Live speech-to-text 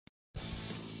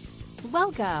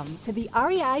Welcome to the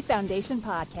REI Foundation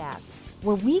Podcast,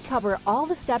 where we cover all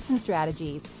the steps and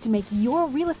strategies to make your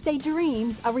real estate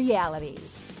dreams a reality.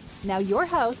 Now your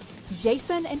hosts,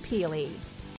 Jason and Peely.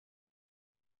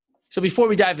 So before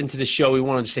we dive into the show, we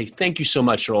wanted to say thank you so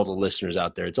much to all the listeners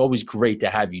out there. It's always great to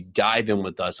have you dive in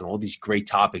with us on all these great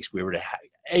topics we were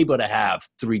able to have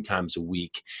 3 times a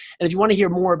week. And if you want to hear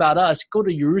more about us, go to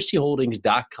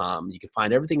urusiholdings.com. You can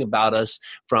find everything about us,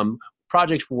 from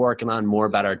projects we're working on, more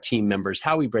about our team members,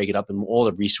 how we break it up, and all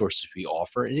the resources we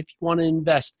offer. And if you want to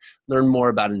invest, learn more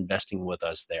about investing with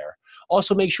us there.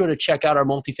 Also, make sure to check out our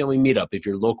multifamily meetup if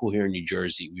you're local here in New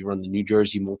Jersey. We run the New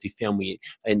Jersey Multifamily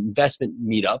Investment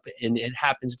Meetup, and it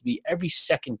happens to be every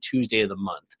second Tuesday of the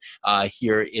month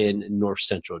here in North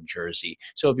Central Jersey.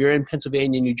 So if you're in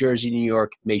Pennsylvania, New Jersey, New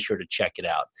York, make sure to check it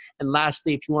out. And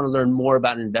lastly, if you want to learn more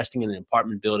about investing in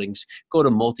apartment buildings, go to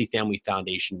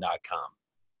multifamilyfoundation.com.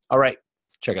 All right,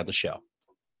 check out the show.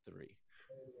 3.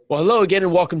 Well, hello again,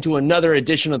 and welcome to another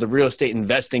edition of the Real Estate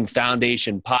Investing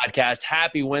Foundation podcast.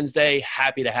 Happy Wednesday.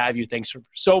 Happy to have you. Thanks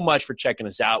so much for checking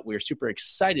us out. We're super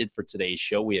excited for today's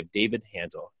show. We have David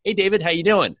Hansel. Hey, David, how you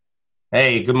doing?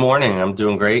 Hey, good morning. I'm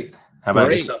doing great. How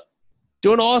about yourself?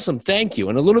 Doing awesome. Thank you.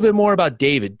 And a little bit more about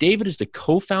David. David is the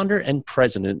co-founder and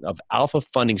president of Alpha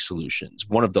Funding Solutions,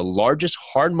 one of the largest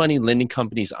hard money lending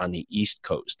companies on the East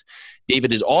Coast.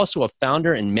 David is also a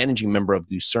founder and managing member of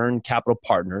Lucerne Capital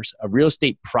Partners, a real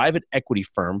estate private equity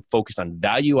firm focused on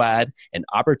value add and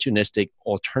opportunistic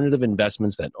alternative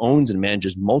investments that owns and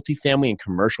manages multifamily and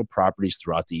commercial properties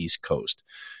throughout the East Coast.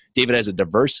 David has a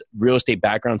diverse real estate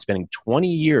background spanning 20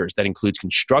 years that includes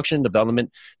construction and development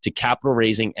to capital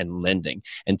raising and lending.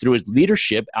 And through his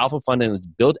leadership, Alpha Funding has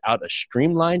built out a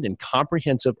streamlined and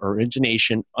comprehensive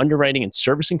origination, underwriting, and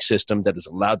servicing system that has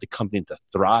allowed the company to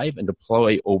thrive and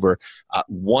deploy over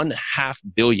 $1.5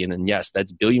 billion, and yes,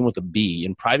 that's billion with a B,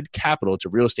 in private capital to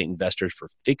real estate investors for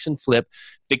fix and flip,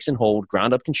 fix and hold,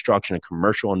 ground up construction, and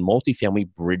commercial and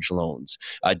multifamily bridge loans.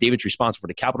 David's responsible for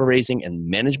the capital raising and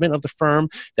management of the firm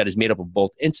that is made up of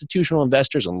both institutional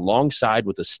investors alongside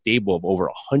with a stable of over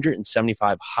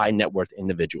 175 high net worth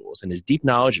individuals. And his deep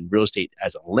knowledge in real estate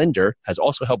as a lender has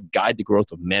also helped guide the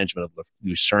growth of management of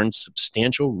Lucerne's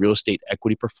substantial real estate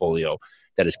equity portfolio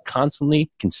that has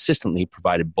consistently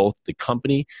provided both the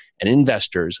company and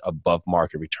investors above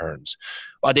market returns.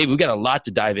 Well, Dave, we've got a lot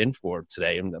to dive in for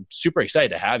today, and I'm super excited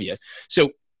to have you. So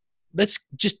let's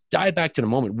just dive back to the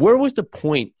moment. Where was the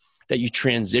point that you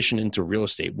transitioned into real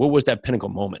estate? What was that pinnacle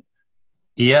moment?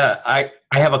 Yeah, I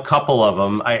have a couple of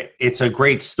them. It's a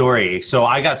great story. So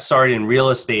I got started in real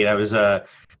estate. I was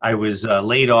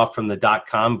laid off from the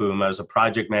dot-com boom. I was a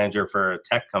project manager for a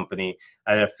tech company.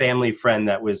 I had a family friend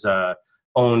that was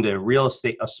owned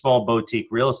a small boutique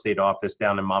real estate office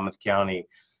down in Monmouth County.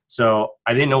 So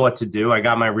I didn't know what to do. I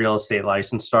got my real estate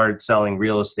license, started selling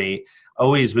real estate.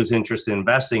 Always was interested in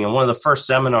investing. And one of the first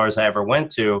seminars I ever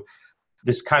went to,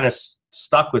 this kind of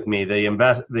stuck with me.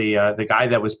 The guy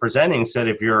that was presenting said,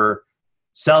 if you're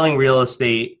selling real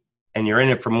estate and you're in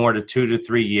it for more than 2 to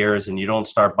 3 years and you don't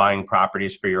start buying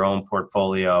properties for your own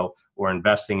portfolio or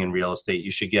investing in real estate,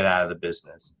 you should get out of the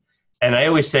business. And I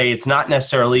always say it's not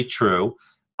necessarily true.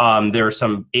 There are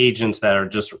some agents that are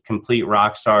just complete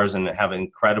rock stars and have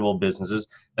incredible businesses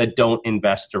that don't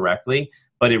invest directly,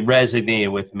 but it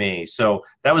resonated with me. So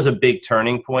that was a big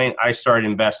turning point. I started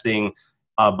investing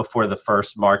before the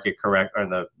first market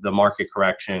the market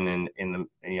correction in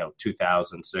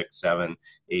 2006, 7,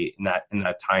 8 in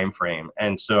that time frame.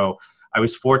 And so I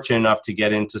was fortunate enough to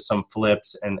get into some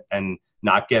flips and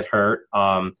not get hurt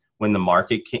when the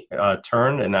market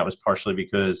turned, and that was partially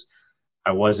because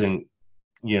I wasn't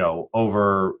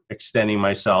overextending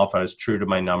myself. I was true to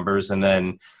my numbers, and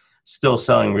then still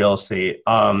selling real estate.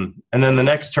 And then the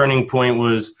next turning point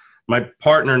was my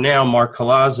partner now, Mark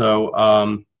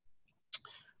Colazzo.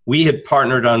 We had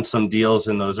partnered on some deals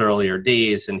in those earlier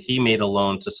days, and he made a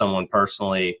loan to someone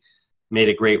personally, made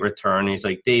a great return. He's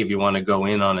like, Dave, you want to go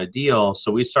in on a deal?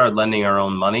 So we started lending our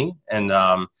own money and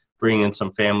bringing in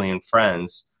some family and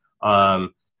friends. And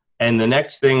the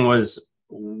next thing was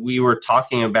we were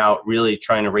talking about really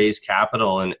trying to raise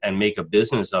capital and make a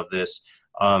business of this.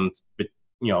 But,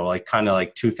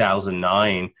 like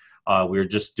 2009, we were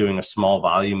just doing a small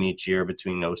volume each year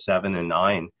between 07 and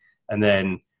 9. And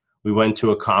then we went to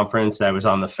a conference that I was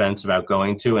on the fence about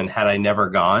going to, and had I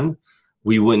never gone,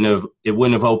 it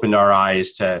wouldn't have opened our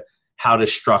eyes to how to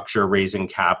structure raising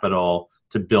capital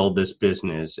to build this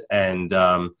business. And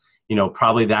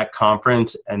probably that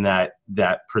conference and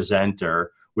that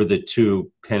presenter were the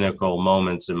 2 pinnacle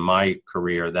moments in my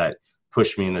career that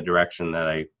pushed me in the direction that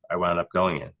I wound up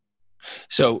going in.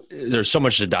 So there's so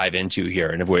much to dive into here.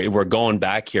 And if we're going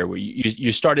back here, where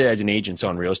you started as an agent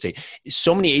selling real estate.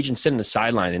 So many agents sit on the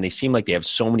sideline and they seem like they have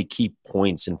so many key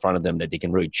points in front of them that they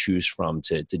can really choose from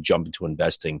to jump into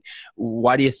investing.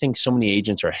 Why do you think so many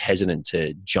agents are hesitant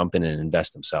to jump in and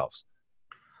invest themselves?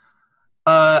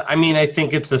 I mean, I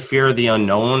think it's the fear of the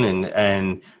unknown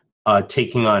and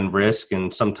taking on risk,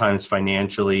 and sometimes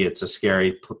financially it's a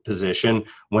scary position.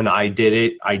 When I did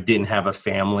it, I didn't have a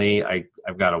family.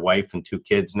 I've got a wife and 2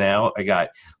 kids now. I got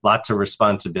lots of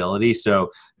responsibility,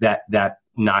 so that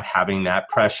not having that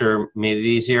pressure made it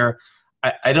easier.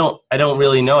 I don't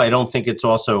really know. I don't think it's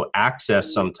also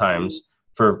access sometimes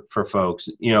for folks.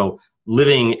 You know,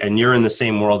 living, and you're in the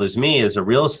same world as me as a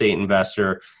real estate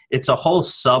investor. It's a whole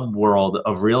sub world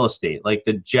of real estate. Like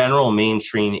the general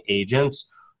mainstream agents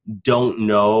don't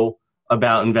know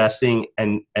about investing,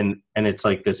 and it's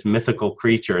like this mythical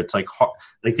creature. It's like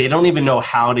they don't even know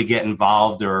how to get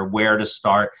involved or where to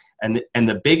start. And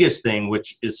the biggest thing,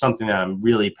 which is something that I'm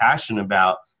really passionate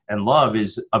about and love,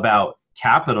 is about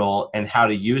capital and how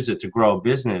to use it to grow a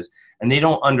business. And they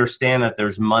don't understand that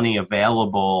there's money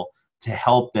available to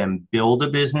help them build a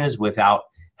business without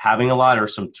having a lot or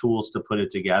some tools to put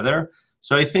it together.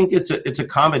 So I think it's a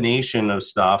combination of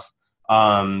stuff.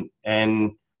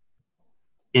 And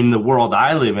in the world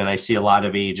I live in, I see a lot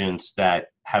of agents that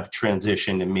have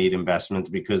transitioned and made investments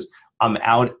because I'm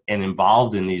out and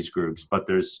involved in these groups, but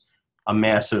there's a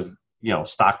massive,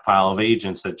 stockpile of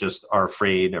agents that just are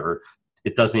afraid, or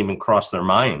it doesn't even cross their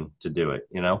mind to do it,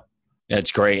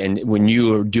 That's great. And when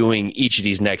you are doing each of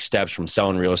these next steps, from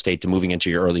selling real estate to moving into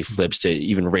your early flips to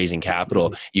even raising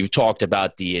capital, you've talked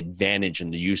about the advantage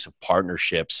and the use of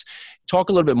partnerships. Talk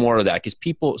a little bit more of that, because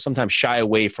people sometimes shy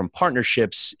away from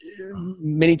partnerships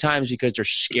many times because they're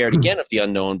scared, again, of the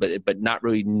unknown, but not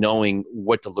really knowing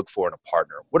what to look for in a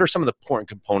partner. What are some of the important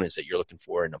components that you're looking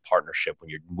for in a partnership when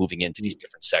you're moving into these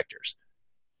different sectors?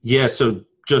 Yeah, so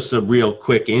just a real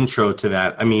quick intro to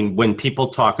that. I mean, when people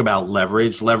talk about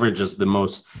leverage is the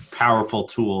most powerful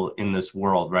tool in this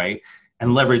world, right?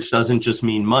 And leverage doesn't just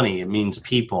mean money. It means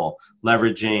people.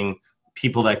 Leveraging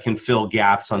people that can fill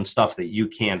gaps on stuff that you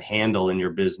can't handle in your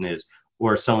business,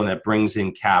 or someone that brings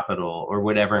in capital, or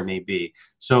whatever it may be.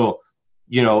 So,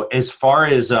 as far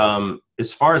as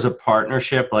a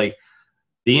partnership, like,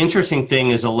 the interesting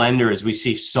thing as a lender is we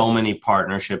see so many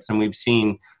partnerships, and we've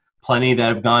seen plenty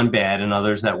that have gone bad and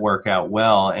others that work out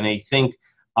well. And I think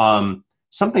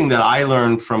something that I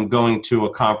learned from going to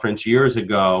a conference years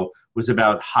ago was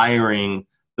about hiring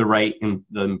the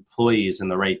employees and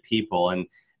the right people. And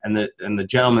the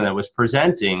gentleman that was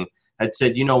presenting had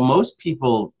said, most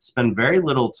people spend very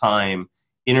little time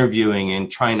interviewing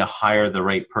and trying to hire the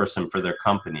right person for their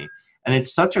company. And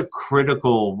it's such a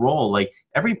critical role. Like,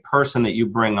 every person that you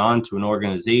bring on to an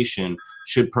organization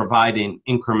should provide an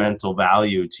incremental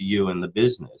value to you in the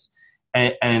business.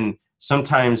 And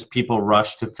sometimes people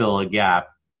rush to fill a gap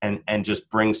and just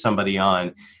bring somebody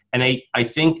on. And I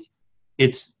think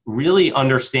it's really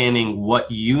understanding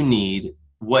what you need,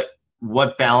 what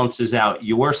balances out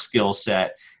your skill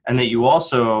set, and that you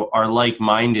also are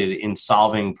like-minded in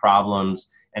solving problems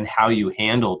and how you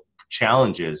handle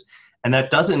challenges. And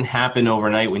that doesn't happen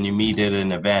overnight when you meet at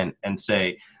an event and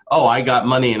say, oh, I got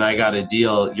money and I got a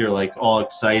deal. You're like all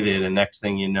excited, and next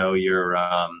thing you know, you're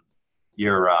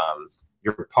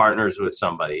partners with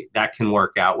somebody. That can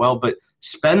work out well, but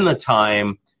spend the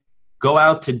time, go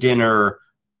out to dinner,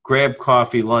 grab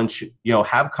coffee, lunch,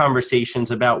 have conversations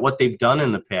about what they've done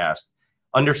in the past,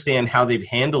 understand how they've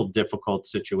handled difficult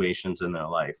situations in their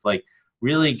life. Like,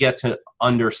 really get to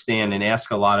understand and ask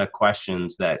a lot of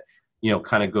questions that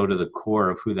kind of go to the core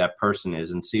of who that person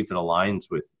is, and see if it aligns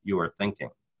with your thinking.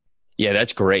 Yeah,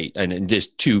 that's great. And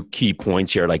just 2 key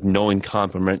points here, like knowing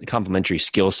complementary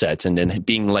skill sets, and then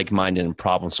being like-minded in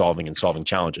problem solving and solving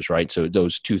challenges, right? So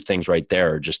those 2 things right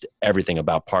there are just everything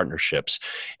about partnerships.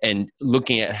 And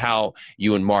looking at how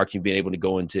you and Mark, you've been able to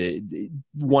go into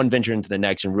one venture into the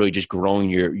next and really just growing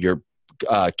your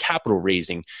capital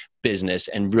raising business,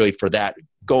 and really for that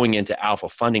going into Alpha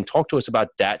Funding. Talk to us about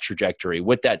that trajectory,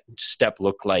 what that step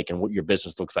looked like, and what your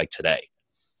business looks like today.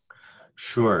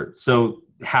 Sure. So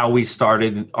how we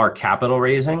started our capital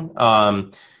raising,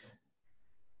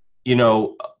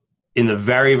 in the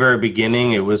very, very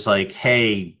beginning, it was like,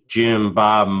 hey, Jim,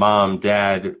 Bob, Mom,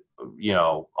 Dad,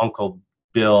 Uncle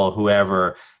Bill,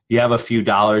 whoever, you have a few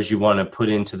dollars you want to put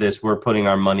into this. We're putting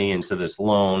our money into this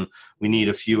loan. We need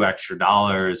a few extra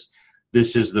dollars.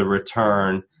 This is the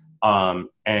return.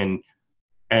 And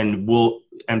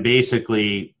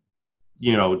basically,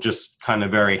 just kind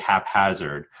of very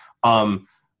haphazard.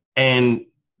 And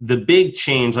the big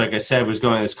change, like I said, was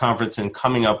going to this conference and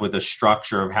coming up with a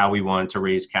structure of how we wanted to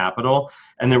raise capital.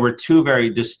 And there were two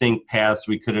very distinct paths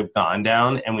we could have gone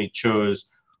down, and we chose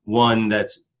one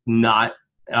that's not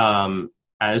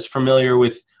as familiar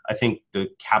with, I think, the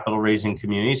capital raising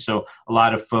community. So a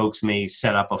lot of folks may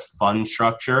set up a fund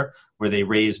structure where they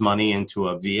raise money into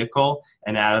a vehicle,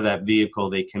 and out of that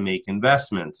vehicle they can make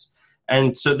investments.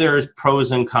 And so there's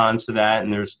pros and cons to that,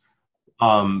 and there's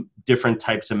different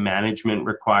types of management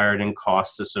required and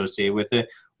costs associated with it.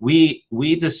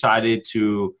 We decided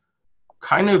to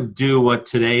kind of do what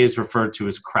today is referred to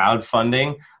as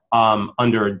crowdfunding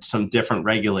under some different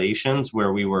regulations,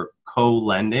 where we were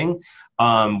co-lending,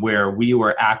 where we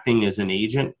were acting as an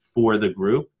agent for the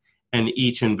group, and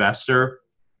each investor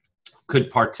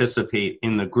could participate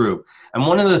in the group. And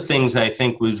one of the things I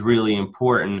think was really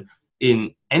important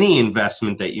in any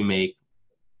investment that you make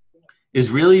is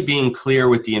really being clear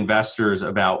with the investors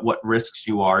about what risks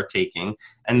you are taking.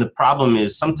 And the problem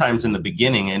is sometimes in the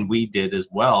beginning, and we did as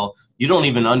well, you don't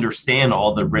even understand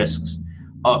all the risks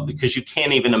because you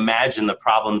can't even imagine the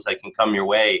problems that can come your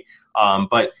way.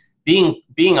 But being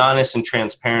honest and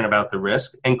transparent about the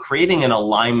risk and creating an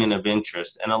alignment of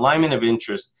interest. An alignment of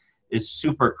interest is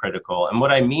super critical. And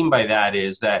what I mean by that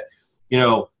is that,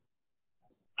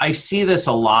 I see this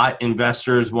a lot.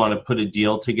 Investors want to put a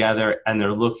deal together and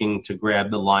they're looking to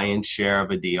grab the lion's share of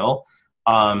a deal.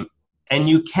 And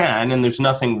you can, and there's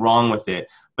nothing wrong with it.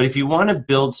 But if you want to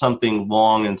build something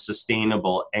long and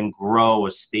sustainable and grow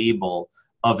a stable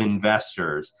of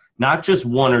investors, not just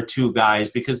one or two guys,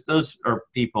 because those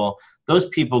people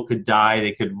could die,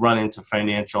 they could run into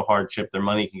financial hardship, their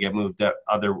money can get moved to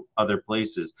other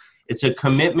places. It's a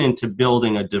commitment to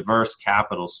building a diverse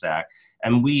capital stack.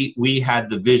 And we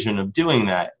had the vision of doing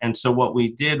that. And so what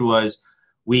we did was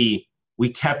we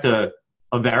kept a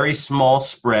very small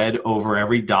spread over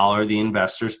every dollar the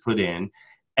investors put in.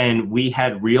 And we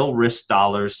had real risk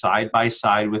dollars side by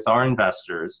side with our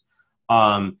investors.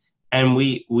 And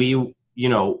we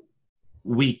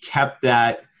kept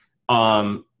that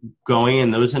going,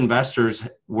 and those investors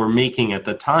were making at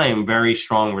the time very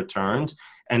strong returns.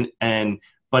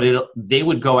 But they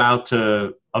would go out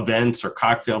to events or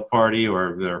cocktail party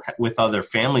or with other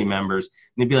family members,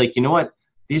 and they'd be like, you know what,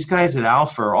 these guys at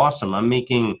Alpha are awesome.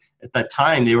 At that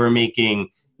time, they were making,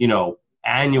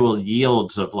 annual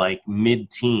yields of like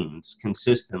mid-teens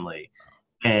consistently,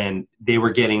 and they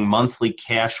were getting monthly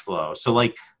cash flow. So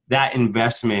like that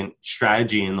investment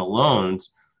strategy in the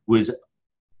loans was,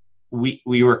 we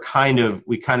kind of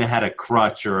had a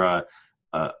crutch or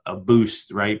a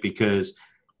boost, right? Because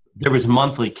there was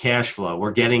monthly cash flow.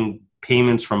 We're getting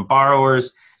payments from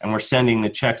borrowers and we're sending the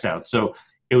checks out. So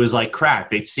it was like crack.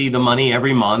 They see the money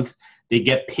every month. They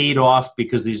get paid off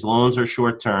because these loans are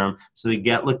short term. So they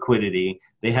get liquidity.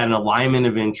 They had an alignment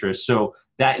of interest. So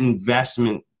that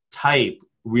investment type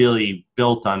really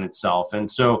built on itself. And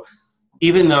so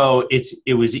even though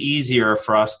it was easier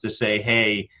for us to say,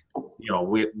 hey,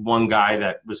 one guy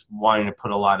that was wanting to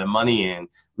put a lot of money in,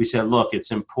 we said, look,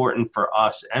 it's important for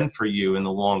us and for you in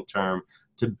the long term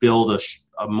to build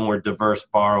a more diverse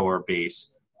borrower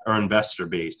base or investor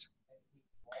base,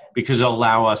 because it'll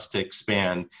allow us to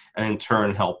expand and in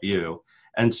turn help you.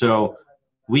 And so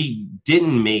we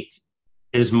didn't make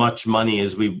as much money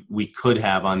as we could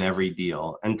have on every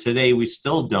deal. And today we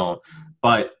still don't,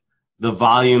 but the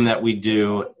volume that we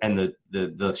do and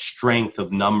the strength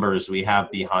of numbers we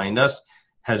have behind us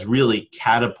has really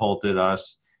catapulted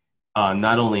us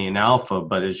not only in Alpha,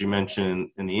 but as you mentioned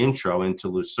in the intro, into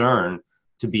Lucerne,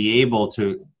 to be able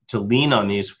to lean on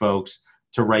these folks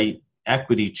to write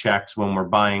equity checks when we're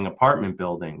buying apartment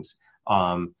buildings.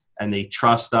 And they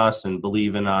trust us and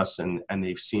believe in us, and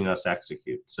they've seen us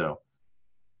execute. So.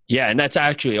 Yeah, and that's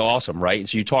actually awesome, right?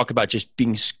 So you talk about just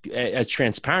being as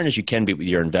transparent as you can be with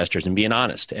your investors and being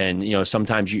honest. And,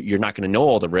 sometimes you're not going to know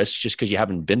all the risks just because you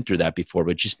haven't been through that before,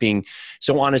 but just being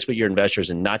so honest with your investors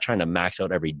and not trying to max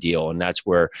out every deal. And that's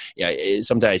where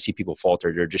sometimes I see people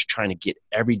falter. They're just trying to get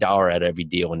every dollar out of every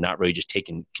deal and not really just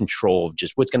taking control of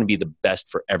just what's going to be the best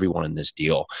for everyone in this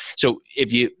deal. So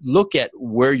if you look at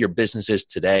where your business is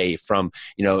today, from,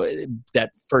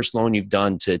 that first loan you've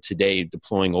done to today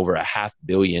deploying over $500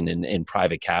 million in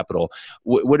private capital,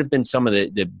 what have been some of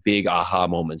the big aha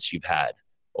moments you've had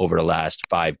over the last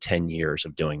 5-10 years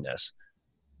of doing this?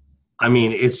 I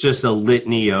mean, it's just a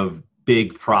litany of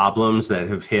big problems that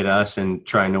have hit us and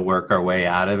trying to work our way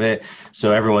out of it.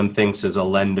 So everyone thinks as a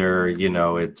lender,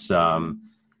 it's, some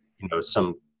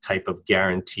type of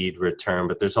guaranteed return,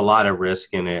 but there's a lot of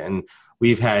risk in it. And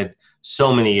we've had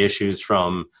so many issues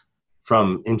from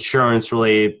insurance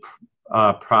related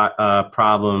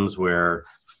problems where,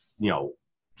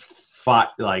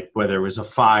 like whether it was a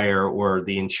fire or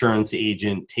the insurance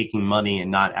agent taking money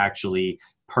and not actually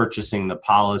purchasing the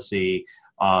policy,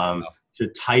 to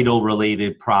title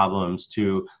related problems,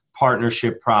 to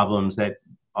partnership problems that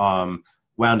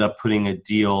wound up putting a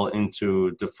deal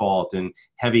into default, and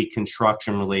heavy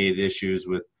construction related issues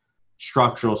with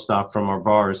structural stuff from our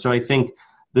borrowers. So I think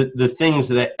the things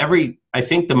that I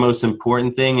think the most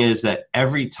important thing is that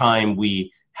every time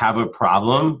we have a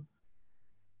problem,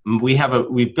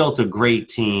 we've built a great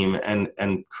team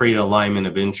and create alignment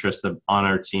of interest on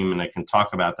our team. And I can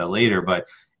talk about that later, but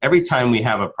every time we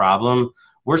have a problem,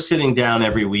 we're sitting down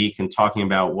every week and talking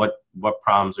about what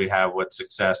problems we have, what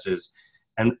successes,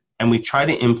 and we try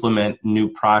to implement new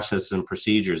processes and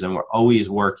procedures, and we're always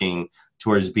working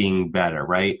towards being better,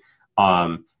 right?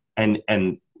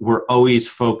 And we're always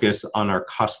focused on our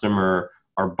customer,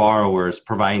 our borrowers,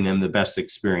 providing them the best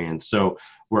experience. So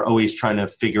we're always trying to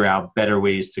figure out better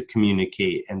ways to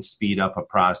communicate and speed up a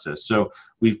process. So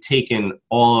we've taken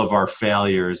all of our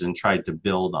failures and tried to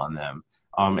build on them.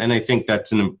 And I think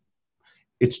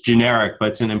it's generic, but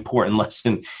it's an important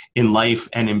lesson in life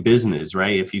and in business,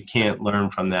 right? If you can't learn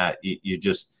from that, you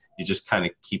just kind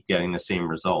of keep getting the same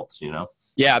results, you know?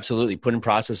 Yeah, absolutely. Putting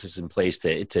processes in place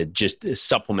to just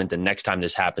supplement the next time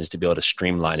this happens, to be able to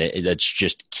streamline it. That's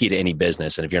just key to any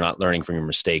business. And if you're not learning from your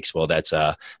mistakes, well, that's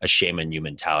a shame on you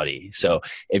mentality. So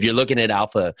if you're looking at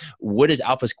Alpha, what is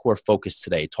Alpha's core focus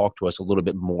today? Talk to us a little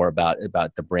bit more about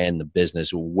the brand, the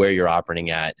business, where you're operating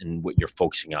at, and what you're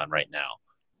focusing on right now.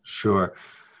 Sure.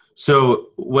 So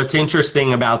what's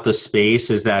interesting about the space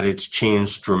is that it's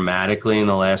changed dramatically in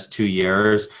the last 2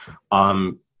 years.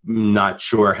 Not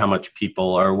sure how much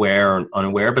people are aware or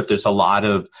unaware, but there's a lot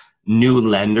of new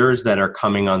lenders that are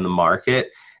coming on the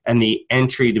market, and the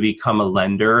entry to become a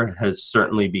lender has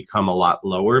certainly become a lot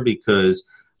lower because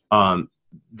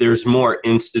there's more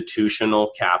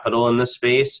institutional capital in the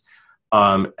space,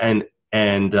 and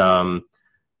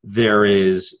there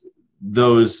is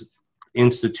those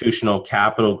institutional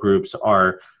capital groups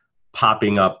are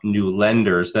popping up new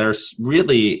lenders that are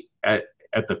really at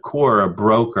the core a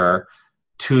broker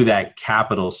to that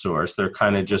capital source. They're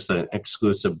kind of just an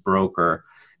exclusive broker.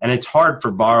 And it's hard for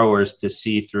borrowers to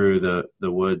see through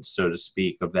the woods, so to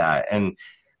speak, of that.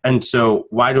 And so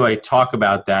why do I talk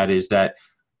about that is that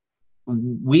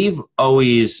we've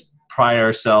always prided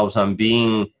ourselves on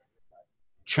being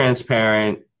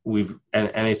transparent.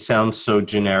 And it sounds so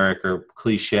generic or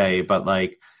cliche, but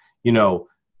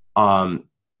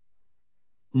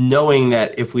knowing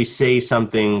that if we say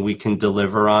something, we can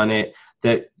deliver on it,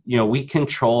 that we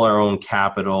control our own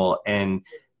capital, and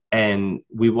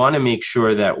we want to make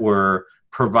sure that we're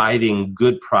providing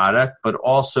good product, but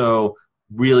also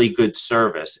really good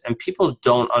service. And people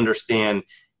don't understand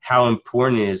how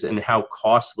important it is and how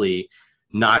costly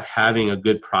not having a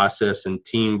good process and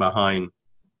team behind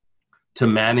to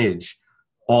manage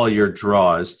all your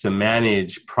draws, to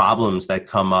manage problems that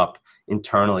come up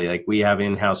internally. Like we have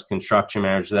in-house construction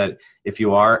managers that if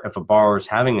a borrower is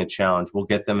having a challenge, we'll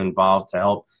get them involved to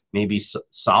help maybe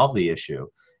solve the issue.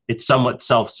 It's somewhat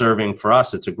self-serving for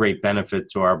us. It's a great benefit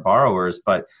to our borrowers,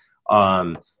 but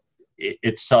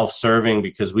it's self-serving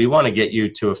because we want to get you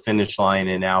to a finish line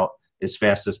and out as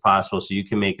fast as possible so you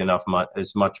can make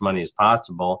as much money as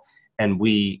possible. And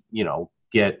we,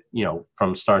 get,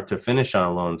 from start to finish on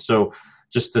a loan. So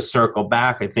just to circle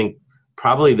back, I think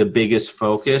probably the biggest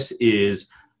focus is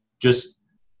just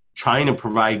trying to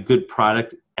provide good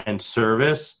product and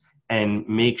service and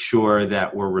make sure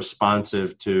that we're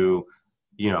responsive to,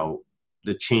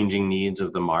 the changing needs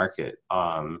of the market.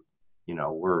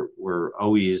 We're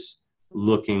always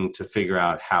looking to figure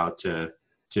out how to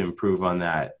improve on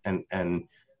that and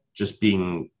just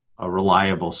being a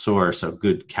reliable source of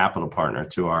good capital partner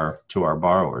to our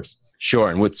borrowers. Sure.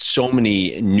 And with so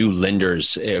many new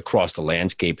lenders across the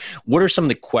landscape, what are some of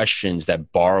the questions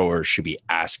that borrowers should be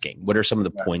asking? What are some of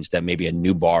the points that maybe a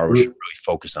new borrower should really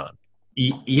focus on?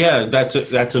 Yeah, that's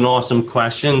an awesome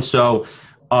question. So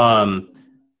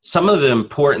some of the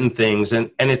important things, and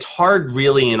it's hard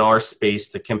really in our space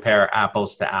to compare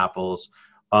apples to apples.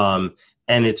 And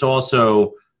it's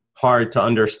also hard to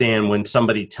understand when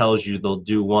somebody tells you they'll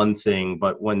do one thing,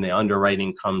 but when the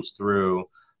underwriting comes through,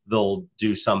 they'll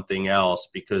do something else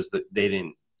because they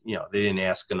didn't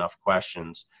ask enough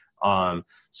questions.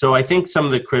 So I think some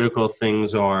of the critical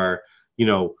things are,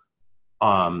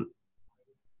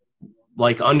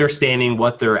 like understanding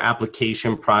what their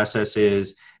application process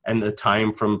is and the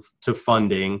time to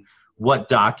funding, what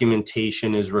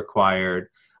documentation is required,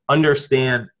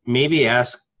 understand, maybe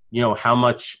ask, how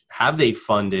much have they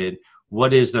funded?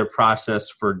 What is their process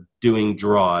for doing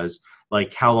draws?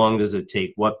 Like, how long does it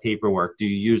take? What paperwork? Do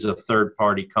you use a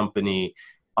third-party company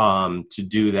to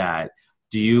do that?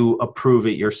 Do you approve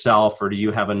it yourself, or do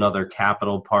you have another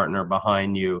capital partner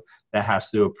behind you that has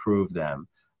to approve them?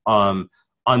 On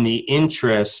the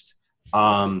interest,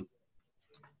 you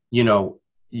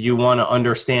want to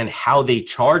understand how they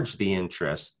charge the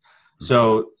interest.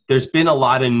 So there's been a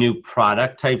lot of new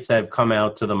product types that have come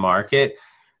out to the market.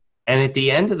 And at the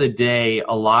end of the day,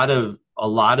 a lot of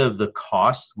the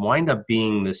costs wind up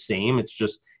being the same. It's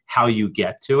just how you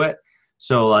get to it.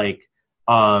 So like,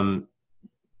 one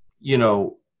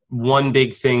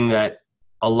big thing that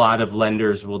a lot of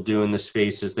lenders will do in the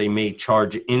space is they may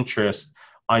charge interest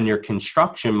on your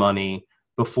construction money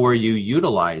before you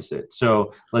utilize it.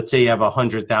 So let's say you have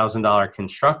 $100,000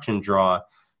 construction draw.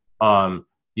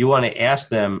 You want to ask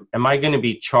them, am I going to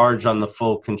be charged on the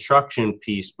full construction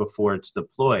piece before it's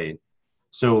deployed?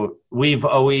 So we've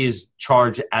always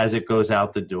charged as it goes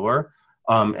out the door.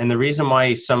 And the reason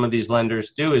why some of these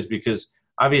lenders do is because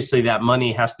obviously that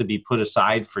money has to be put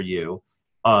aside for you.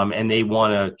 And they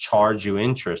want to charge you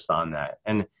interest on that.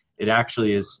 And it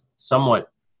actually is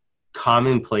somewhat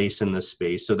commonplace in this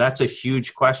space. So that's a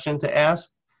huge question to ask.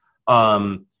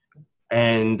 I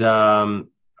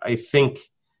think,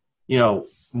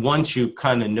 once you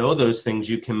kind of know those things,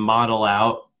 you can model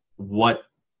out what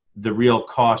the real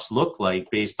costs look like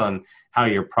based on how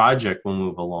your project will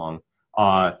move along.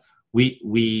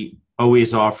 We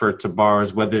always offer to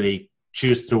borrowers, whether they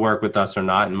choose to work with us or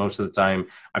not, and most of the time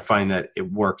I find that it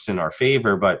works in our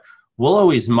favor, but we'll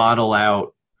always model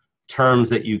out terms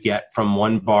that you get from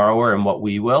one borrower and what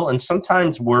we will. And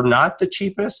sometimes we're not the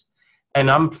cheapest,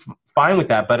 and I'm fine with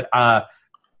that. But I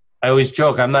always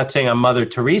joke, I'm not saying I'm Mother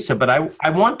Teresa, but I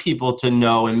want people to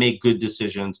know and make good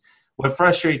decisions. What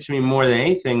frustrates me more than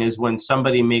anything is when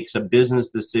somebody makes a business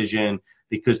decision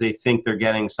because they think they're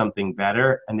getting something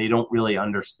better and they don't really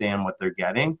understand what they're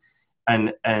getting.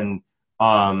 And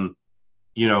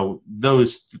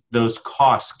those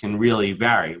costs can really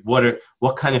vary.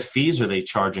 What kind of fees are they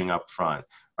charging up front?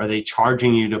 Are they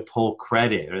charging you to pull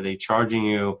credit? Are they charging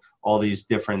you all these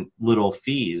different little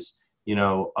fees?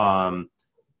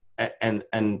 And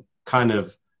kind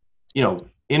of,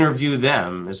 interview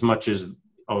them as much as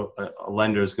a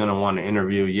lender is going to want to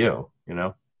interview you,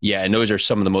 Yeah, and those are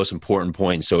some of the most important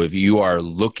points. So if you are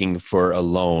looking for a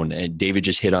loan, and David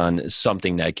just hit on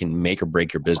something that can make or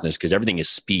break your business, because everything is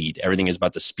speed. Everything is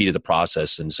about the speed of the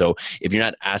process. And so if you're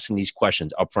not asking these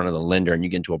questions up front of the lender and you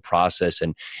get into a process,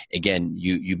 and again,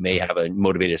 you may have a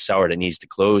motivated seller that needs to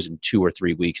close in 2 or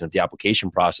 3 weeks. And if the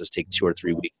application process takes 2 or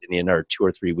 3 weeks and another 2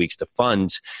 or 3 weeks to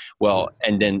funds,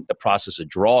 and then the process of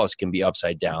draws can be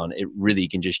upside down, it really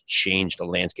can just change the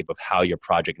landscape of how your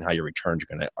project and how your returns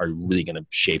are really going to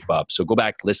shape up. So go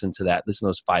back, listen to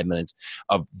those 5 minutes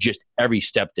of just every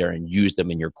step there and use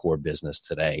them in your core business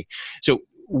today. So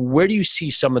where do you see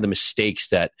some of the mistakes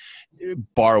that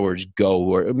borrowers go,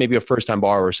 or maybe a first-time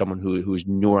borrower or someone who is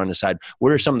newer on the side?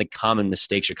 What are some of the common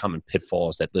mistakes or common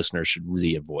pitfalls that listeners should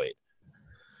really avoid?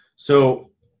 So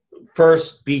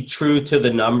first, be true to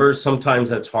the numbers. Sometimes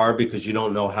that's hard because you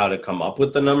don't know how to come up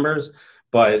with the numbers,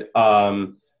 but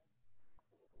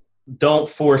don't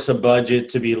force a budget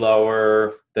to be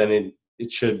lower than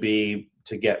it should be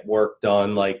to get work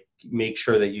done. Like, make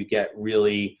sure that you get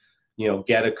really,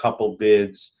 get a couple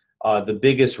bids. The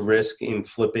biggest risk in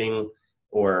flipping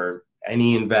or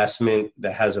any investment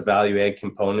that has a value add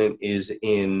component is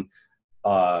in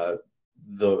the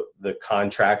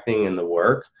contracting and the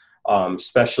work.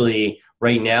 Especially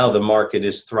right now, the market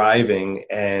is thriving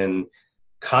and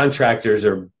contractors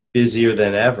are busier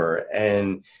than ever.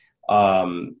 And,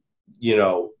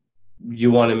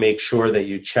 you want to make sure that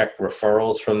you check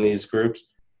referrals from these groups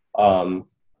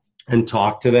and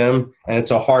talk to them. And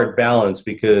it's a hard balance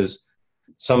because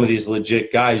some of these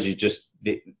legit guys,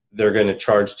 they're going to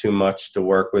charge too much to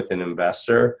work with an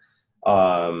investor,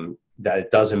 that it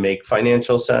doesn't make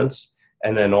financial sense.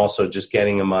 And then also just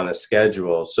getting them on a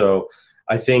schedule. So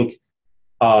I think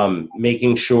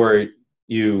making sure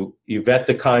you vet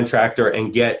the contractor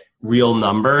and get real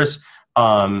numbers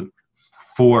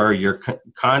for your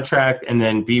contract, and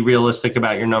then be realistic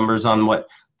about your numbers on what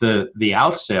the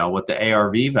out sale, what the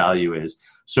ARV value is.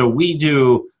 So we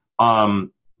do,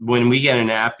 when we get an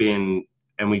app in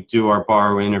and we do our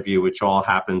borrower interview, which all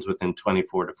happens within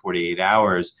 24 to 48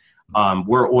 hours,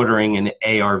 we're ordering an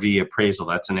ARV appraisal.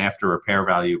 That's an after repair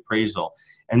value appraisal.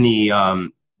 And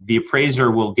the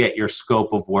appraiser will get your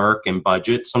scope of work and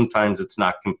budget. Sometimes it's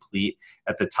not complete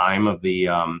at the time of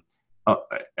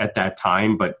at that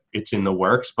time, but it's in the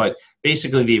works. But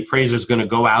basically the appraiser is going to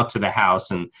go out to the house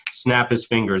and snap his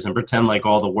fingers and pretend like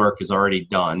all the work is already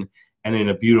done. and in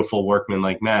a beautiful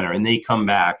workmanlike manner. And they come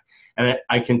back. And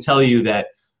I can tell you that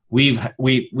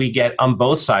we get on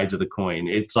both sides of the coin.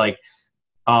 It's like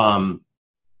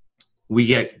we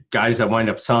get guys that wind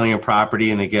up selling a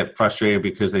property and they get frustrated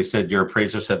because they said your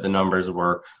appraiser said the numbers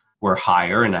were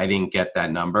higher and I didn't get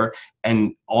that number.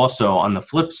 And also on the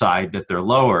flip side that they're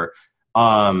lower,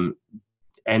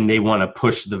 and they want to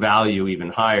push the value even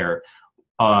higher.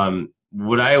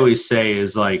 What I always say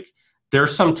is like,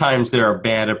 sometimes there are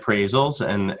bad appraisals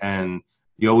and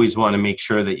you always want to make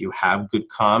sure that you have good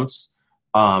comps.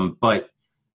 But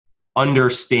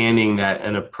understanding that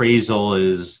an appraisal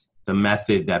is the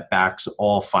method that backs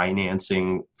all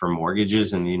financing for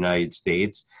mortgages in the United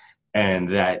States,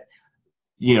 and that,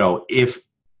 you know, if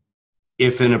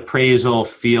an appraisal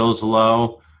feels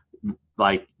low,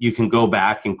 like you can go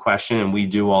back and question, and we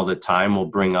do all the time. We'll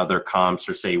bring other comps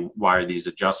or say, why are these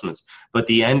adjustments? But at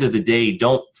the end of the day,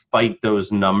 don't fight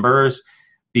those numbers,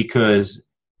 because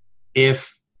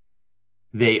if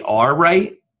they are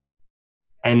right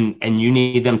and you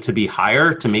need them to be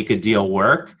higher to make a deal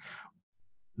work,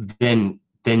 then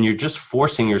you're just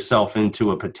forcing yourself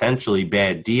into a potentially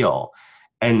bad deal.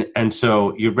 And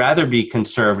so you'd rather be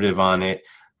conservative on it.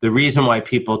 The reason why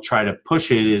people try to push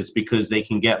it is because they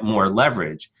can get more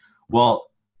leverage. Well,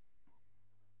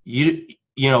 you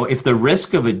know, if the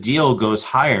risk of a deal goes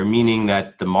higher, meaning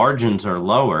that the margins are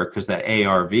lower because the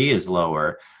ARV is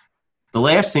lower, the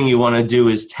last thing you want to do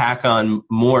is tack on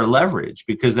more leverage,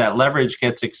 because that leverage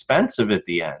gets expensive at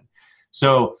the end.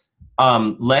 So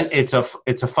it's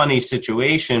a funny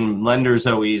situation. Lenders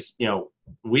always, you know,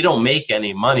 we don't make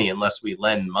any money unless we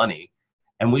lend money.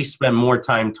 And we spend more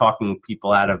time talking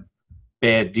people out of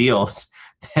bad deals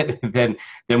than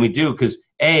we do, because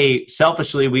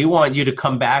selfishly, we want you to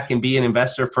come back and be an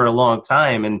investor for a long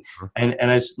time. And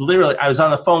I was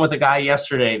on the phone with a guy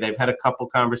yesterday. They've had a couple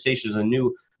conversations. A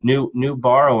new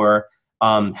borrower,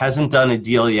 hasn't done a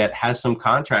deal yet, has some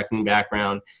contracting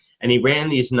background, and he ran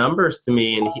these numbers to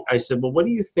me. And I said, well, what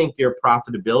do you think your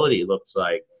profitability looks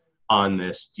like on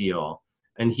this deal?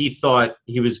 And he thought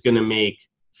he was going to make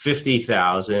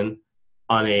 $50,000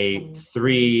 on a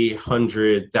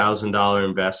 $300,000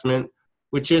 investment,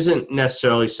 which isn't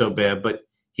necessarily so bad, but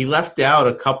he left out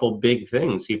a couple big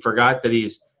things. He forgot that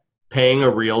he's paying a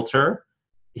realtor.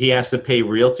 He has to pay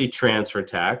realty transfer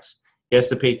tax. He has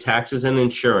to pay taxes and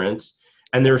insurance,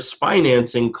 and there's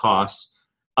financing costs.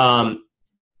 And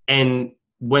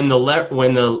when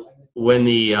the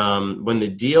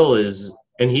deal is,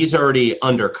 and he's already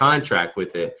under contract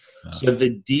with it, so the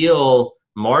deal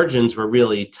margins were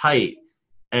really tight.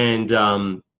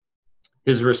 And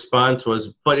his response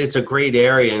was, but it's a great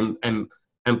area and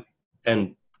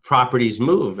properties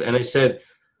move. And I said,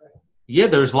 yeah,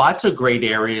 there's lots of great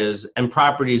areas and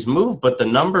properties move, but the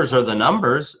numbers are the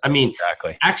numbers. I mean,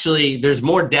 exactly. Actually, there's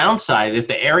more downside. If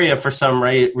the area for some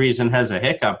reason has a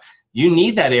hiccup, you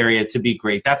need that area to be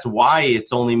great. That's why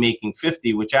it's only making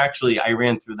 50, which actually I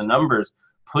ran through the numbers,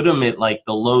 put them at like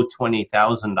the low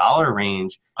 $20,000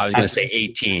 range. I was going to say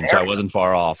 18, so I wasn't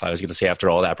far off. I was going to say after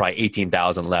all that, probably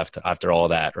 18,000 left after all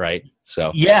that, right?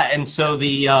 So yeah, and so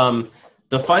the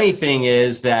funny thing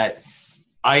is that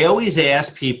I always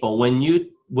ask people when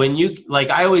you like,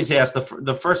 I always ask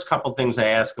the first couple things I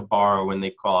ask a borrower when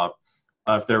they call up,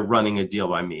 if they're running a deal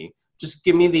by me, just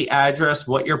give me the address,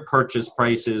 what your purchase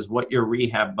price is, what your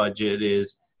rehab budget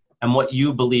is, and what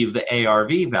you believe the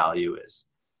ARV value is.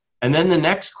 And then the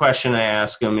next question I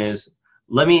ask them is,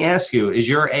 let me ask you, is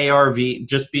your ARV,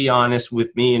 just be honest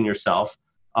with me and yourself,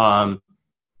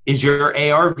 is your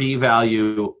ARV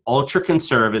value ultra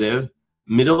conservative,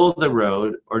 middle of the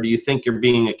road, or do you think you're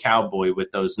being a cowboy with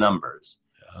those numbers,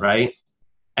 right?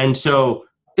 And so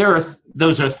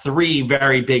those are three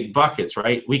very big buckets,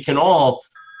 right? We can all,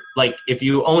 like, if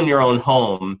you own your own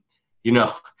home, you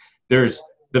know,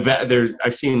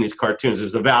 I've seen these cartoons.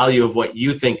 There's the value of what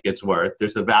you think it's worth.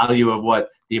 There's the value of what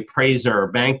the appraiser or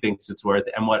bank thinks it's worth,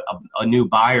 and what a new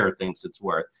buyer thinks it's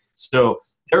worth. So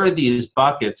there are these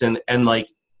buckets, and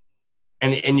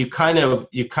you kind of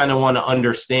want to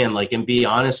understand, like, and be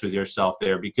honest with yourself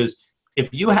there, because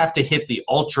if you have to hit the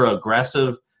ultra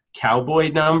aggressive cowboy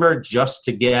number just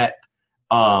to get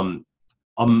a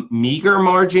meager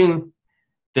margin,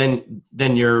 then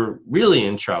you're really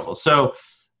in trouble. So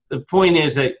the point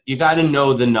is that you got to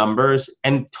know the numbers,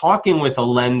 and talking with a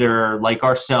lender like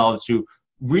ourselves who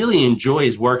really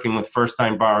enjoys working with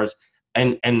first-time borrowers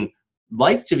and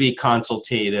like to be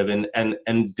consultative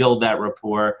and build that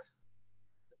rapport.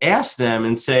 Ask them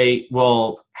and say,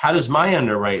 well, how does my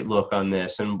underwrite look on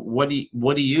this? And what do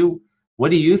you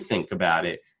think about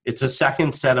it? It's a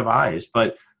second set of eyes.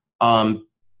 But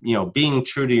being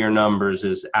true to your numbers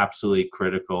is absolutely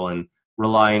critical, and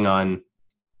relying on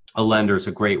a lender is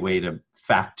a great way to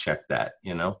fact check that,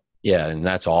 Yeah, and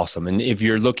that's awesome. And if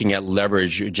you're looking at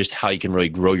leverage, just how you can really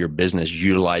grow your business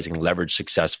utilizing leverage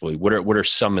successfully, what are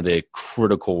some of the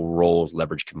critical roles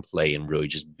leverage can play in really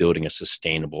just building a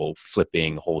sustainable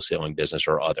flipping, wholesaling business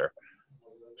or other?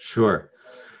 Sure.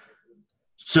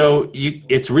 So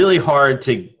it's really hard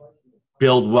to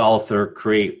build wealth or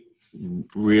create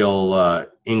real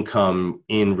income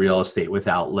in real estate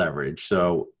without leverage.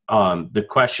 So the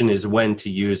question is when to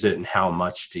use it and how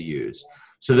much to use.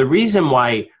 So the reason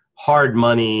why hard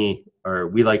money, or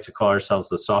we like to call ourselves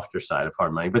the softer side of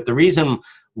hard money, but the reason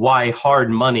why hard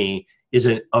money is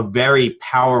a very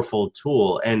powerful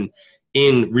tool and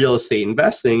in real estate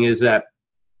investing is that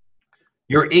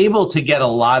you're able to get a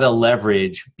lot of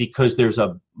leverage because there's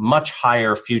a much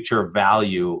higher future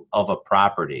value of a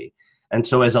property. And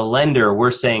so as a lender,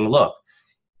 we're saying, look,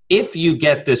 if you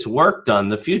get this work done,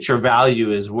 the future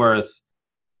value is worth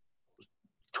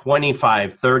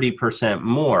 25, 30%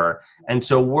 more. And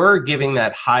so we're giving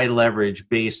that high leverage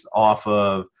based off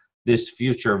of this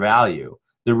future value.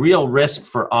 The real risk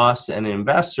for us and an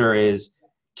investor is,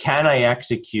 can I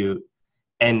execute?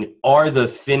 And are the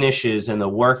finishes and the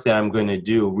work that I'm going to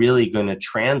do really going to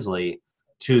translate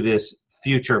to this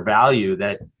future value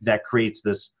that creates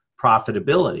this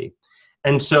profitability?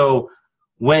 And so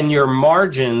when your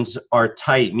margins are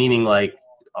tight, meaning like,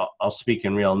 I'll speak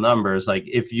in real numbers, like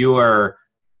if you're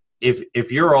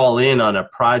all in on a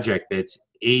project that's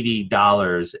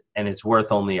 $80 and it's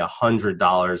worth only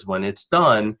 $100 when it's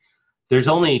done, there's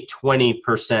only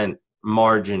 20%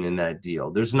 margin in that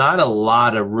deal. There's not a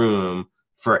lot of room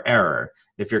for error.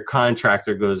 If your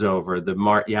contractor goes over,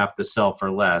 you have to sell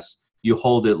for less, you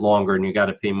hold it longer, and you got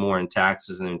to pay more in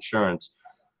taxes and insurance.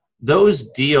 Those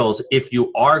deals, if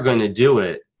you are going to do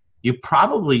it, you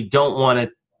probably don't want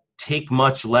to take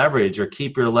much leverage or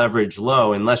keep your leverage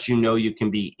low unless you know you can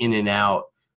be in and out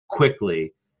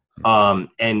quickly. And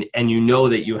you know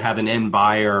that you have an end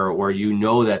buyer, or you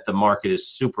know that the market is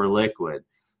super liquid,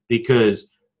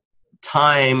 because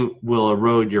time will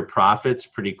erode your profits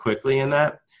pretty quickly in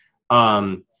that.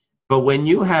 But when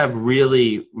you have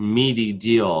really meaty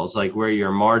deals, like where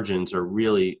your margins are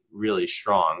really, really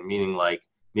strong, meaning like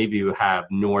maybe you have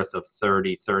north of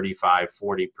 30, 35,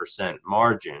 40%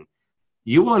 margin,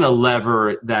 you want to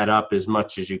lever that up as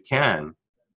much as you can.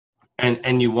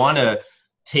 And you want to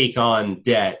take on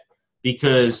debt,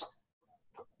 because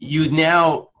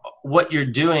what you're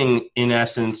doing in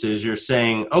essence is you're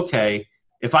saying, okay,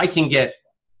 if I can get,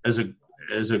 as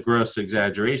a gross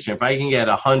exaggeration, if I can get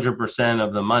 100%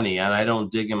 of the money and I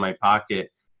don't dig in my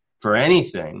pocket for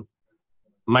anything,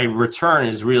 my return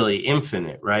is really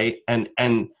infinite, right?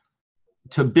 And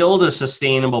to build a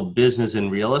sustainable business in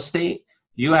real estate,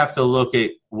 you have to look at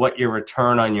what your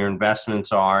return on your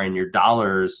investments are and your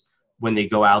dollars when they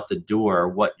go out the door,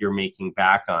 what you're making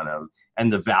back on them,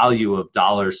 and the value of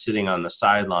dollars sitting on the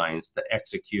sidelines to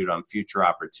execute on future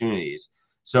opportunities.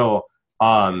 So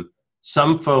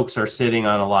some folks are sitting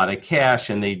on a lot of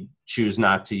cash and they choose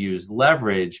not to use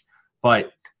leverage,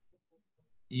 but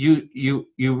you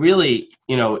really,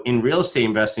 in real estate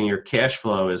investing, your cash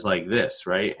flow is like this,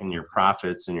 right? And your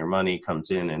profits and your money comes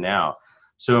in and out.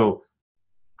 So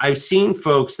I've seen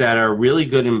folks that are really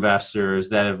good investors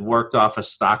that have worked off a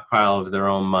stockpile of their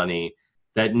own money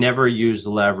that never use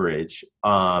leverage.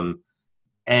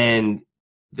 And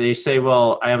they say,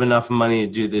 well, I have enough money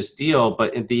to do this deal.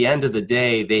 But at the end of the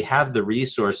day, they have the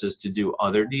resources to do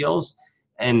other deals.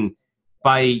 And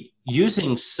by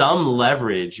using some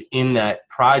leverage in that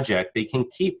project, they can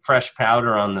keep fresh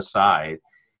powder on the side.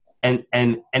 And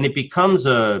it becomes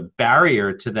a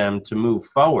barrier to them to move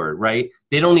forward, right?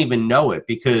 They don't even know it,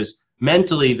 because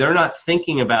mentally they're not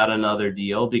thinking about another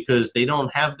deal because they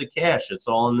don't have the cash. It's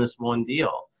all in this one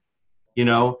deal,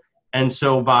 And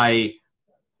so by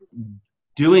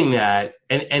doing that,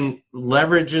 and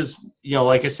leverage is,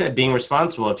 like I said, being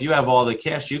responsible. If you have all the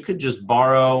cash, you could just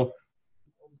borrow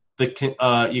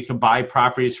you could buy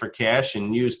properties for cash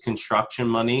and use construction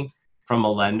money from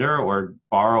a lender, or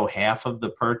borrow half of the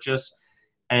purchase.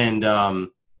 And,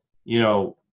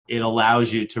 it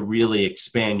allows you to really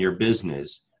expand your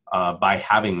business by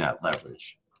having that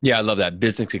leverage. Yeah, I love that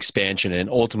business expansion, and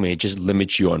ultimately it just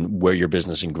limits you on where your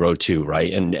business can grow to,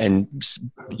 right? And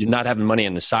you're not having money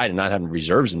on the side and not having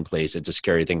reserves in place. It's a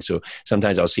scary thing. So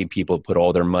sometimes I'll see people put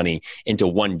all their money into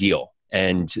one deal,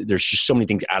 And there's just so many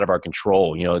things out of our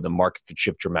control. The market could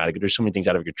shift dramatically. There's so many things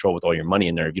out of control with all your money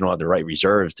in there. If you don't have the right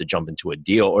reserves to jump into a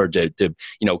deal or to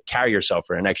carry yourself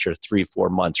for an extra 3-4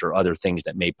 months, or other things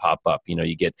that may pop up.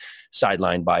 You get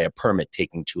sidelined by a permit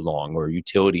taking too long, or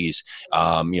utilities,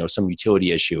 some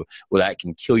utility issue. Well, that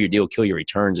can kill your deal, kill your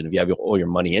returns. And if you have all your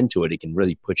money into it, it can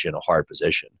really put you in a hard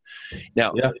position.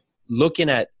 Now, looking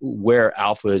at where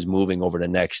Alpha is moving over the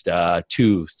next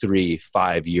 2, 3,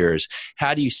 5 years,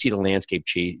 how do you see the landscape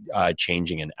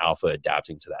changing and Alpha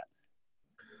adapting to that?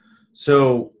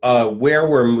 So where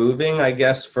we're moving, I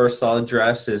guess, first I'll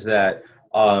address is that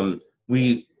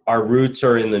our roots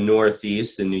are in the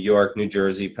Northeast, in New York, New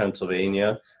Jersey,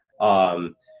 Pennsylvania.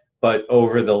 But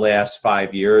over the last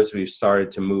 5 years, we've started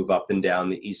to move up and down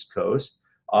the East Coast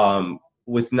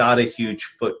with not a huge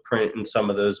footprint in some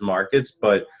of those markets,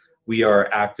 but we are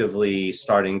actively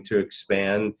starting to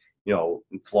expand, in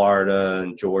Florida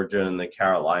and Georgia and the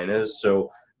Carolinas.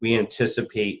 So we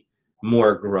anticipate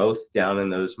more growth down in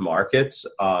those markets.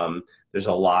 There's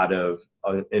a lot of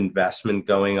investment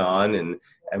going on,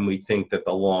 and we think that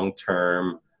the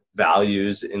long-term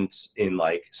values in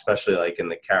like, especially like in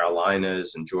the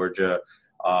Carolinas and Georgia,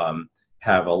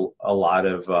 have a lot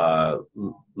of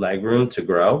leg room to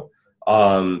grow.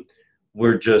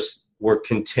 We're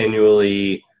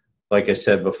continually, like I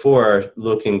said before,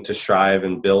 looking to strive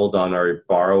and build on our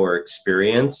borrower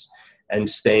experience and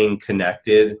staying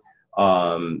connected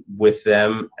with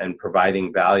them and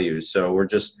providing value. So we're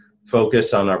just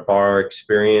focused on our borrower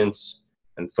experience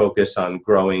and focus on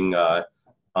growing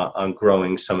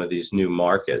some of these new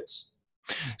markets.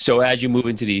 So as you move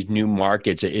into these new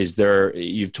markets,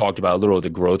 you've talked about a little of the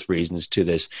growth reasons to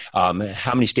this. How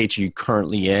many states are you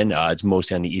currently in? It's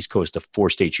mostly on the East Coast, the 4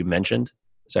 states you mentioned.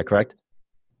 Is that correct?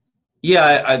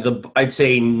 Yeah, I'd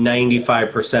say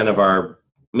 95% of our,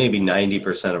 maybe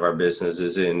 90% of our business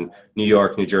is in New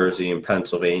York, New Jersey, and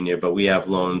Pennsylvania, but we have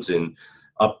loans in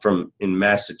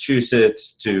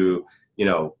Massachusetts to,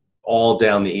 all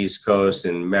down the East Coast,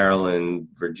 in Maryland,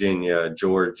 Virginia,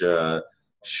 Georgia,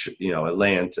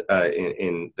 Atlanta,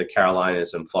 in the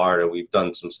Carolinas and Florida. We've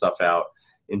done some stuff out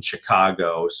in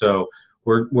Chicago. So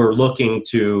we're looking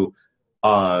to,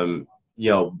 bring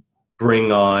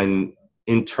on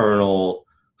internal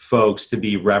folks to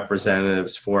be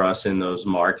representatives for us in those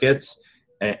markets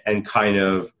and kind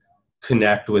of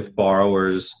connect with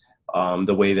borrowers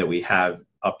the way that we have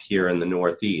up here in the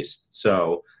Northeast.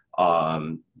 So,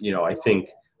 I think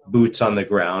boots on the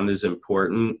ground is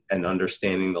important and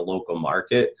understanding the local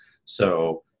market.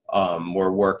 So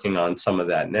we're working on some of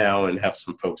that now and have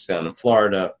some folks down in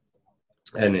Florida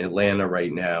and Atlanta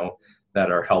right now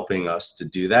that are helping us to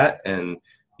do that. And,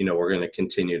 we're going to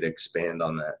continue to expand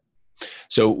on that.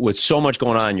 So with so much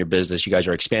going on in your business, you guys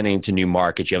are expanding into new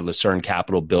markets. You have Lucerne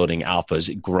Capital building. Alpha's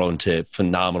grown to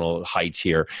phenomenal heights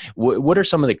here. What are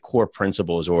some of the core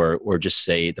principles or just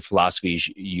say the philosophies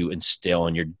you instill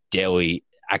in your daily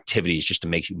activities just to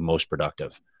make you most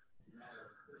productive?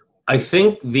 I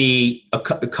think a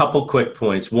couple quick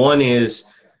points. One is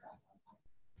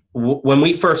when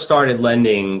we first started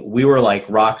lending, we were like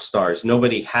rock stars.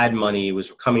 Nobody had money. It was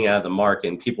coming out of the market,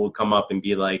 and people would come up and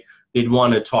be like, they'd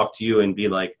want to talk to you and be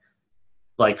like,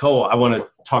 oh, I want to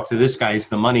talk to this guy. He's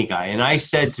the money guy. And I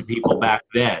said to people back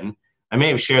then, I may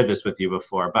have shared this with you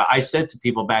before, but I said to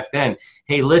people back then,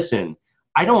 hey, listen,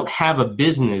 I don't have a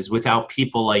business without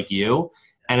people like you.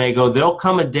 And I go, there'll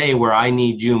come a day where I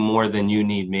need you more than you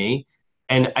need me.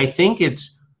 And I think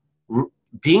it's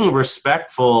being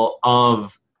respectful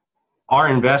of our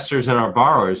investors and our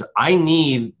borrowers. I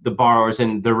need the borrowers,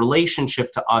 and the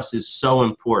relationship to us is so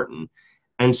important.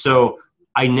 And so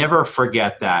I never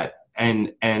forget that.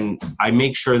 And I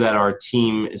make sure that our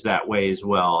team is that way as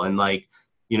well. And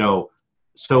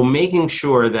so making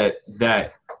sure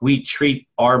that we treat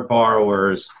our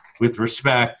borrowers with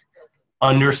respect,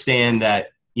 understand that,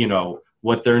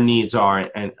 what their needs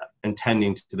are and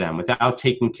tending to them. Without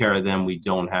taking care of them, we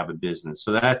don't have a business.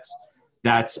 So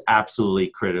that's absolutely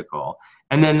critical.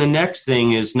 And then the next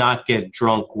thing is not get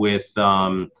drunk with,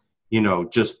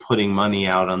 just putting money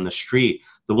out on the street.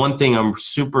 The one thing I'm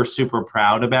super, super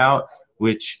proud about,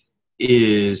 which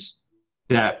is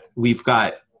that we've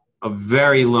got a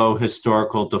very low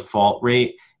historical default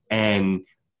rate. And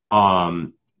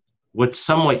what's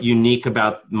somewhat unique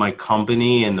about my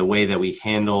company and the way that we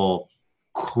handle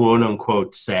quote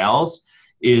unquote sales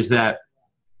is that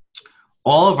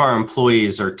all of our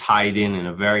employees are tied in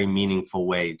a very meaningful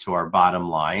way to our bottom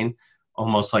line,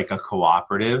 almost like a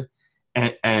cooperative.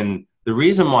 And the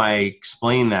reason why I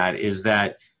explain that is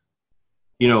that,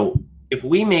 if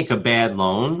we make a bad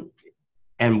loan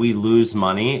and we lose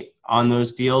money, on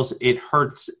those deals, it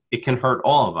can hurt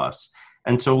all of us.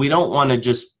 And so we don't want to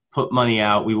just put money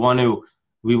out. We want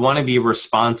to be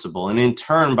responsible. And in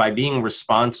turn, by being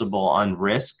responsible on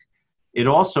risk, it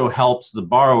also helps the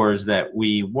borrowers that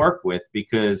we work with,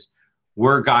 because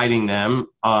we're guiding them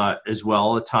as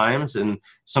well at times. And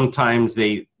sometimes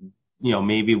they,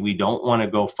 maybe we don't want to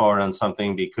go forward on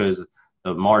something because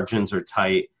the margins are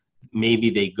tight. Maybe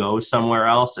they go somewhere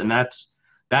else. And that's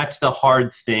the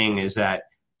hard thing, is that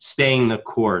staying the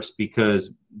course, because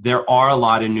there are a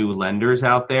lot of new lenders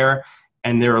out there.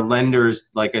 And there are lenders,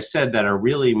 like I said, that are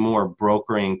really more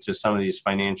brokering to some of these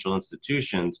financial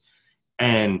institutions.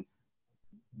 And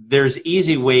there's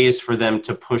easy ways for them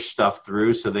to push stuff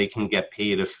through so they can get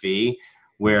paid a fee,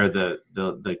 where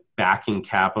the backing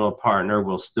capital partner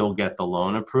will still get the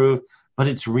loan approved. But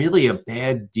it's really a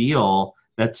bad deal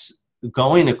that's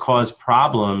going to cause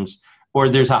problems, or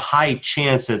there's a high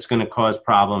chance that it's going to cause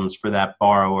problems for that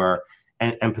borrower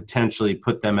and potentially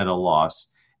put them at a loss.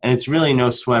 And it's really no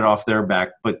sweat off their back,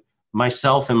 but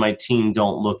myself and my team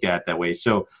don't look at it that way.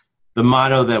 So the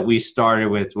motto that we started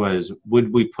with was,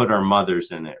 would we put our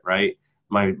mothers in it, right?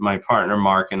 My partner,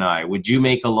 Mark, and I, would you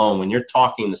make a loan when you're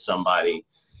talking to somebody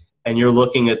and you're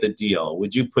looking at the deal?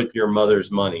 Would you put your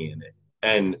mother's money in it?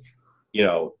 And,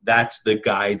 that's the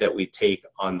guide that we take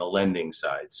on the lending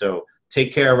side. So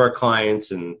take care of our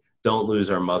clients and don't lose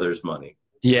our mother's money.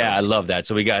 Yeah, I love that.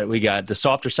 So we got the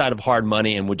softer side of hard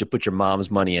money, and would you put your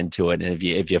mom's money into it? And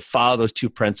if you follow those two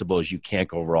principles, you can't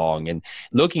go wrong. And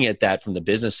looking at that from the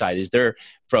business side, is there,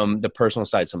 from the personal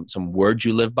side, some words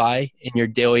you live by in your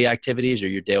daily activities or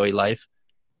your daily life?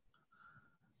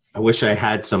 I wish I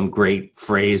had some great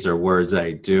phrase or words that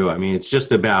I do. I mean, it's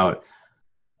just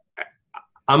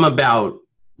I'm about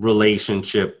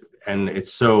relationship, and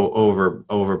it's so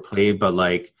overplayed, but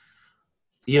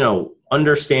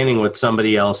understanding what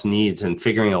somebody else needs and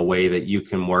figuring a way that you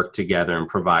can work together and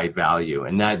provide value.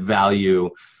 And that value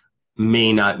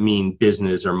may not mean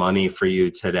business or money for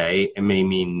you today. It may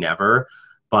mean never,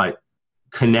 but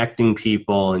connecting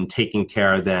people and taking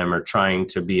care of them, or trying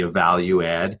to be a value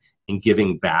add and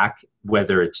giving back,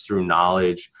 whether it's through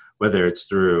knowledge, whether it's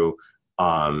through,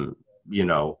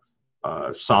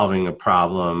 solving a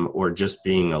problem, or just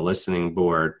being a listening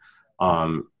board.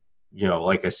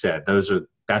 Like I said,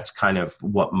 that's kind of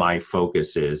what my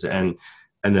focus is. And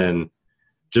then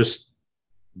just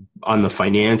on the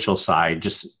financial side,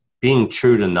 just being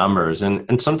true to numbers.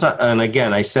 And sometimes, and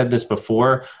again, I said this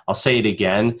before, I'll say it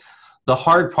again. The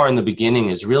hard part in the beginning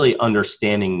is really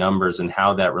understanding numbers and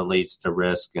how that relates to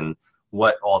risk and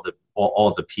what all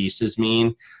the pieces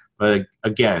mean. But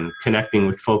again, connecting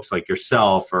with folks like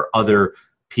yourself or other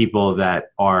people that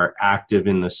are active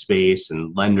in the space,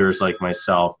 and lenders like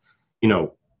myself,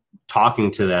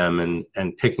 talking to them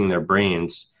and picking their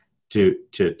brains to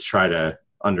try to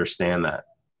understand that.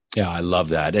 Yeah, I love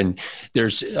that. And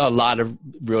there's a lot of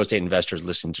real estate investors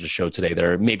listening to the show today that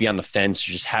are maybe on the fence,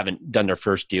 just haven't done their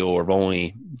first deal, or have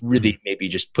only really maybe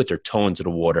just put their toe into the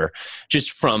water.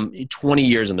 Just from 20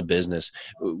 years in the business,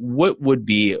 what would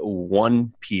be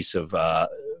one piece of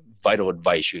vital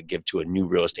advice you could give to a new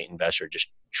real estate investor just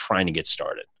trying to get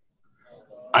started?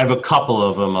 I have a couple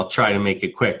of them. I'll try to make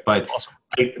it quick, but awesome.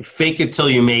 Fake it till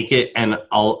you make it, and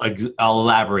I'll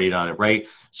elaborate on it, right?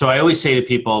 So I always say to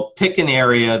people, pick an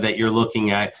area that you're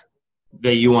looking at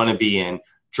that you want to be in.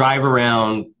 Drive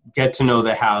around, get to know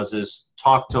the houses,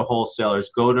 talk to wholesalers,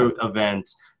 go to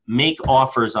events, make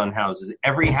offers on houses.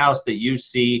 Every house that you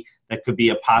see that could be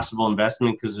a possible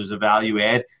investment because there's a value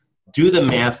add, do the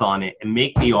math on it and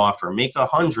make the offer. Make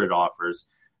 100 offers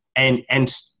and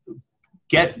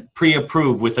get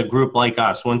pre-approved with a group like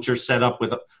us. Once you're set up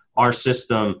with our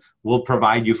system, we'll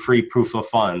provide you free proof of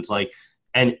funds.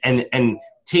 And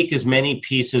take as many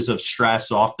pieces of stress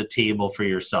off the table for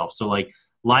yourself. So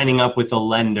lining up with a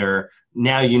lender,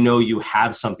 now you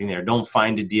have something there. Don't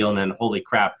find a deal and then, holy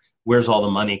crap, where's all the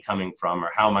money coming from,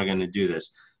 or how am I going to do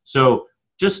this? So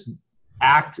just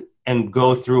act and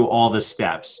go through all the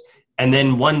steps. And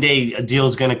then one day a deal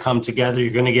is going to come together.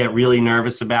 You're going to get really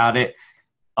nervous about it.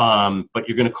 But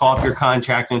you're going to call up your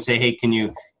contractor and say, hey, can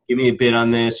you give me a bid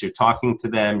on this? You're talking to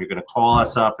them. You're going to call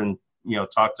us up and,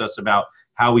 talk to us about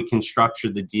how we can structure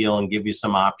the deal and give you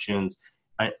some options.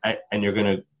 And you're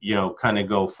going to, kind of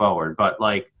go forward. But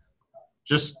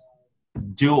just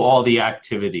do all the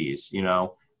activities,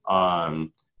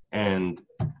 and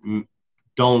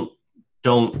don't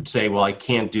say, well, I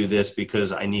can't do this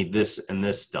because I need this and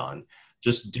this done.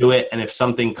 Just do it. And if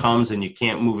something comes and you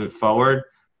can't move it forward,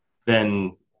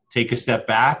 then take a step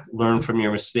back, learn from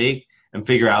your mistake, and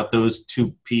figure out those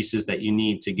two pieces that you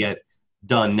need to get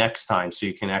done next time so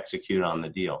you can execute on the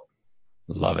deal.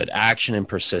 Love it. Action and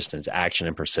persistence. Action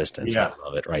and persistence. Yeah. I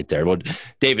love it right there. Well,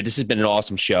 David, this has been an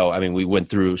awesome show. I mean, we went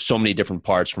through so many different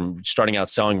parts, from starting out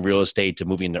selling real estate to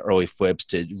moving into early flips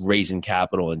to raising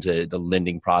capital into the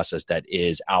lending process that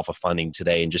is Alpha Funding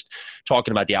today, and just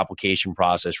talking about the application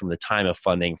process from the time of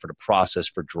funding, for the process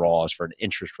for draws, for an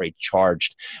interest rate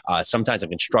charged. Sometimes in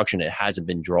construction, it hasn't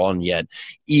been drawn yet.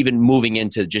 Even moving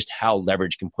into just how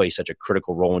leverage can play such a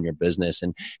critical role in your business,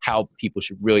 and how people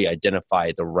should really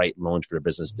identify the right loans for their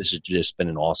business. This has just been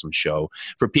an awesome show.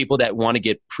 For people that want to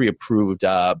get pre-approved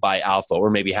by Alpha,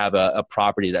 or maybe have a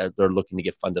property that they're looking to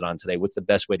get funded on today, what's the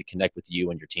best way to connect with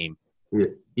you and your team?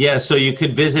 Yeah, so you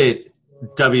could visit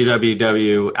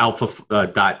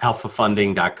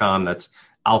www.alphafunding.com. That's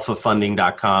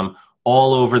alphafunding.com.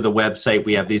 All over the website,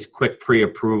 we have these quick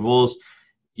pre-approvals.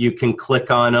 You can click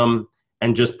on them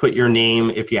and just put your name.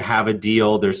 If you have a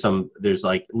deal, there's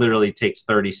like literally takes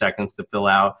 30 seconds to fill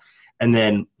out. And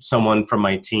then someone from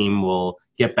my team will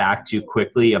get back to you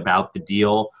quickly about the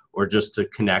deal, or just to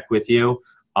connect with you.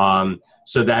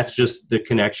 So that's just the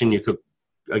connection. You could,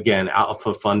 again,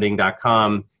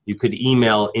 alphafunding.com. You could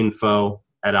email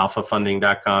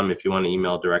info@alphafunding.com. If you want to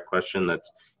email a direct question,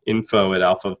 that's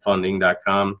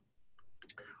info@alphafunding.com.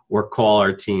 Or call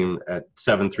our team at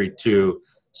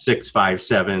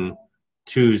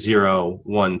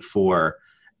 732-657-2014.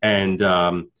 And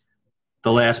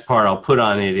the last part I'll put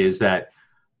on it is that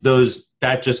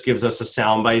that just gives us a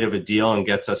soundbite of a deal and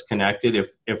gets us connected.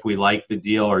 If we like the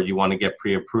deal, or you want to get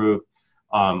pre-approved,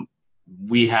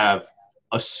 we have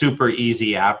a super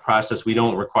easy app process. We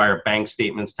don't require bank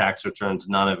statements, tax returns,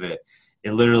 none of it.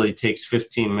 It literally takes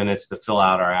 15 minutes to fill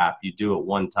out our app. You do it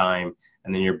one time,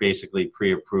 and then you're basically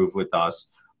pre-approved with us.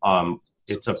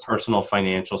 It's a personal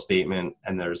financial statement,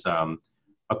 and there's a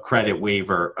credit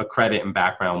and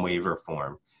background waiver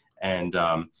form. And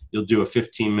you'll do a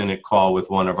 15-minute call with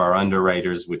one of our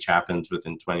underwriters, which happens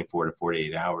within 24 to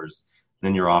 48 hours.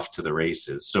 Then you're off to the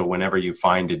races. So whenever you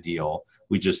find a deal,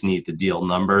 we just need the deal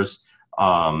numbers,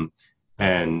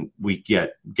 and we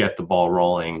get the ball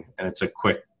rolling. And it's a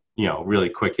quick, really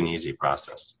quick and easy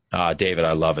process. David,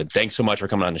 I love it. Thanks so much for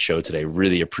coming on the show today.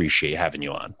 Really appreciate having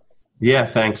you on. Yeah,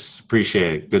 thanks.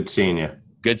 Appreciate it. Good seeing you.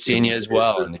 Good seeing you as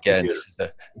well. And again, this is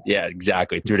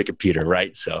exactly, through the computer,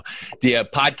 right? So the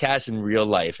podcast in real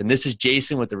life. And this is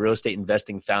Jason with the Real Estate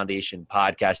Investing Foundation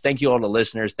podcast. Thank you all to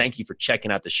listeners. Thank you for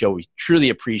checking out the show. We truly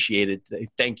appreciate it.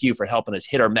 Thank you for helping us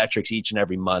hit our metrics each and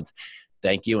every month.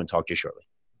 Thank you, and talk to you shortly.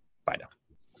 Bye now.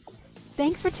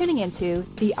 Thanks for tuning into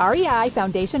the REI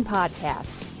Foundation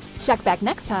podcast. Check back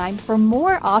next time for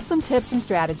more awesome tips and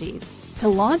strategies to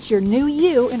launch your new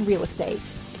you in real estate.